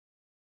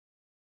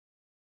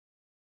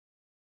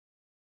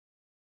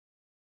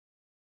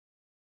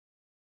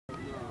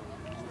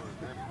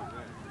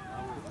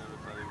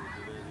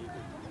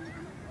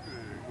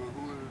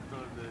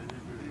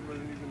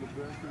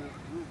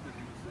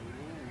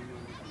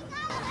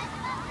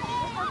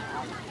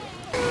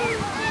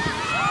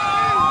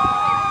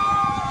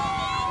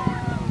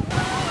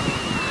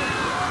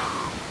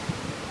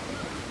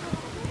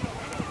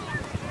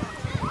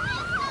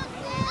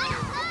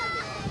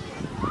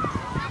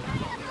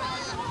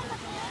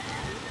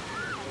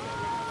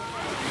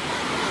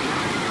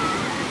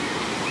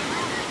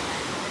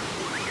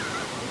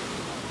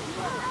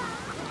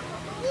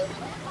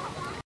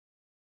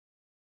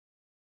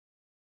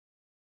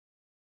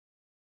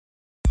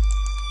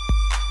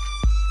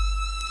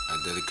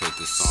dedicate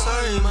this song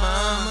sorry,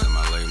 mama, to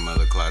my late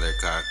mother, Claudette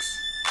Cox.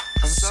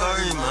 I'm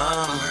sorry,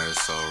 mama. May her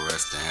soul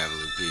rest in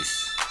heavenly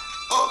peace.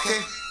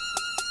 Okay.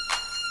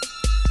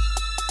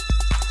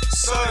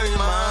 Sorry,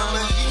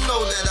 mama, you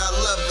know that I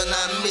love and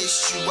I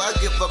miss you. I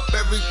give up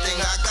everything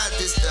I got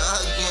just to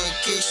hug you and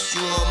kiss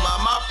you. And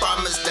mama, I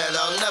promise that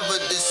I'll never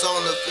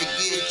disown or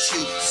forget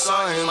you.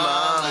 Sorry,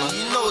 mama,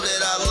 you know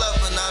that I love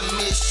and I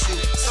miss you.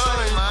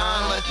 Sorry,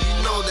 mama, you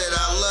know that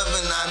I love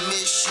and I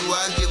miss you.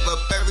 I give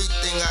up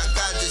everything I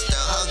got just to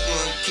hug you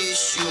and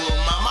kiss you.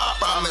 And mama, I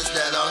promise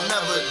that I'll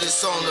never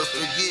disown or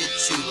forget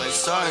you.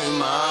 Sorry,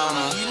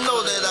 mama, you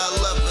know that I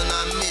love and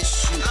I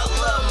miss you. I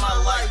love my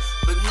life,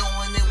 but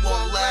knowing it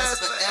won't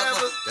last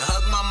forever. To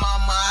hug my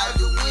mama, I'd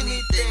do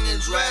anything in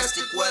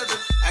drastic weather.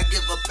 I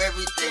give up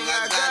everything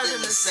I got in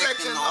a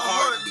second, a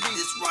heartbeat.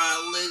 This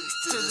rhyme lyrics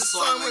to the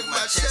song make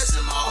my chest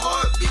and my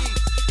heart beat.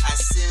 I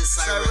sit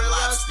inside,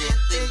 relax, and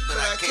think, but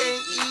I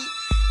can't eat.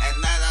 At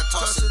night I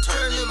toss and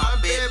turn in my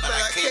bed, but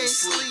I can't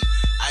sleep.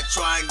 I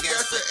try and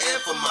guess the air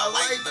for my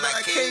life, but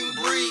I can't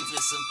breathe. And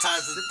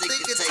sometimes I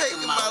think of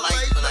taking my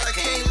life, but I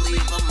can't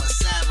leave. I'm a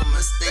savage, I'ma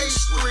stay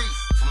street.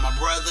 For my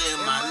brother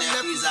and my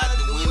nephews, I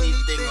do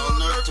anything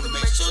on earth to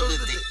make sure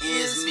that the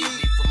ends meet.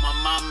 Before my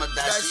mama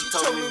died, she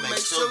told me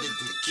make sure that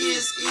the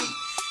kids eat.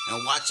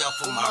 And watch out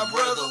for my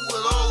brother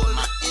with all of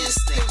my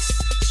instincts.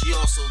 She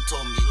also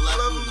told me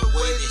love him the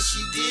way that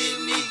she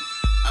did me.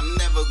 I'm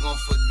never gonna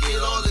forget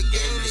all the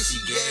game that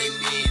she gave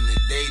me, and the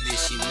day that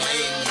she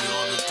made me,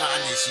 all the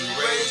time that she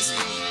raised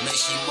me. Man,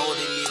 she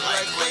molded me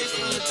like clay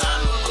from the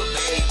time of a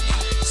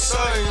baby.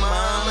 Sorry,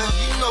 mama,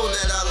 you know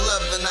that I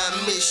love and I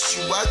miss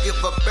you. I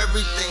give up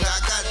everything I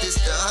got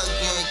just to hug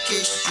you and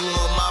kiss you.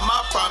 And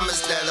mama, I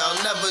promise that I'll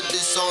never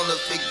disown or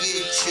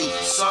forget you.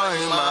 Sorry,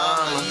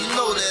 mama, you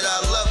know that I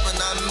love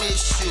and I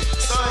miss you.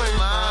 Sorry,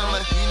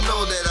 mama, you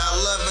know that I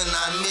love and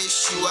I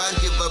miss you. I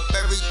give up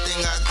everything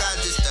I got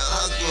just to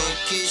hug you and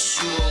kiss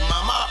you. And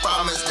mama, I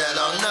promise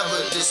that I'll never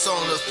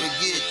disown or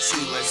forget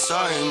you.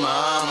 Sorry,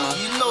 mama,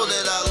 you know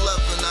that I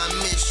love and I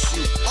miss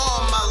you.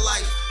 All my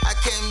life I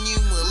came to you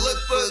and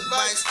looked for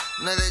advice.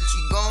 Now that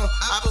you gone,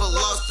 I feel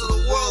lost to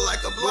the world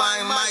like a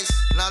blind mice.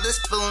 Now this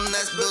feeling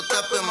that's built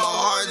up in my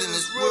heart and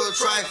it's real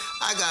trite.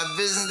 I got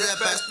visions that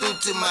pass through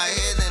to my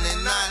head and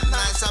at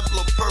nights I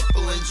blow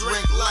purple and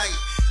drink light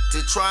to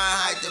try and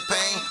hide the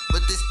pain.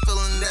 But this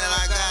feeling that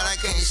I got, I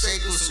can't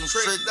shake with some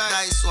trick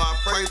dice. So I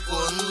pray for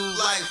a new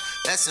life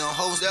that's in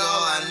hopes that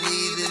all I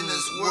need in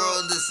this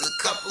world is a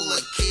couple of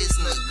kids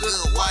and a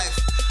good wife.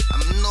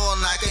 I'm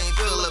knowing I can't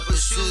fill up her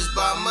shoes,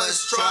 but I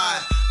must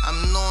try.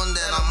 I'm knowing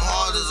that I'm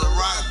hard as a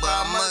rock, but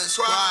I must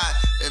cry.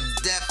 If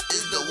death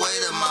is the way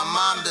to my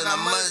mom, then I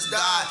must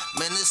die.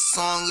 Man, this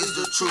song is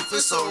the truth,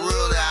 it's so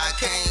real that I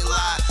can't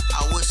lie.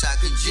 I wish I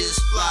could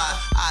just fly.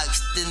 I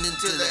extend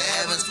into the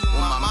heavens with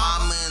my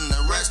mama and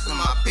the rest of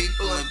my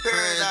people in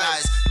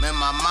paradise. Man,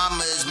 my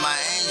mama is my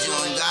angel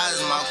and God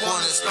is my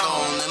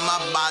cornerstone. And my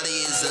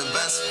body is a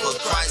vessel for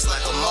Christ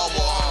like a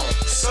mobile home.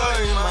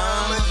 Sorry,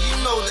 mama, you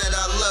know that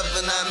I love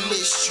and I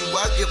miss you.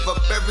 I give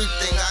up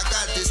everything I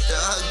got just to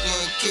hug you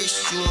and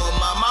kiss you. And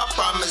mama, I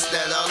promise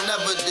that I'll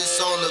never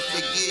disown or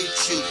forget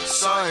you.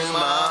 Sorry,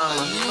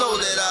 mama, you know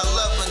that I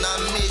love and I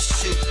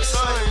miss you.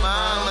 Sorry,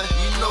 mama,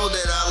 you know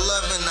that I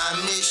love and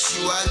I miss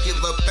you. I give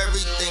up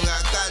everything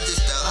I got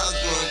just to hug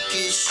you and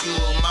kiss you.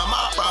 And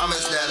mama, I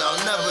promise that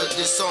I'll never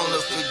disown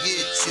or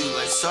forget you.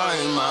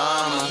 Sorry,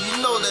 mama, you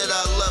know that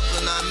I love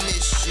and I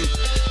miss you.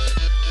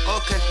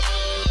 Okay.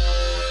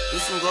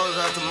 This one goes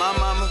out to my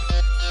mama,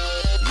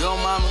 your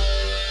mama,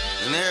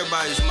 and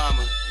everybody's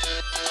mama.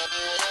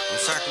 I'm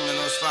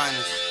Sacramento's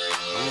finest.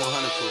 I'm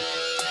 100 proof.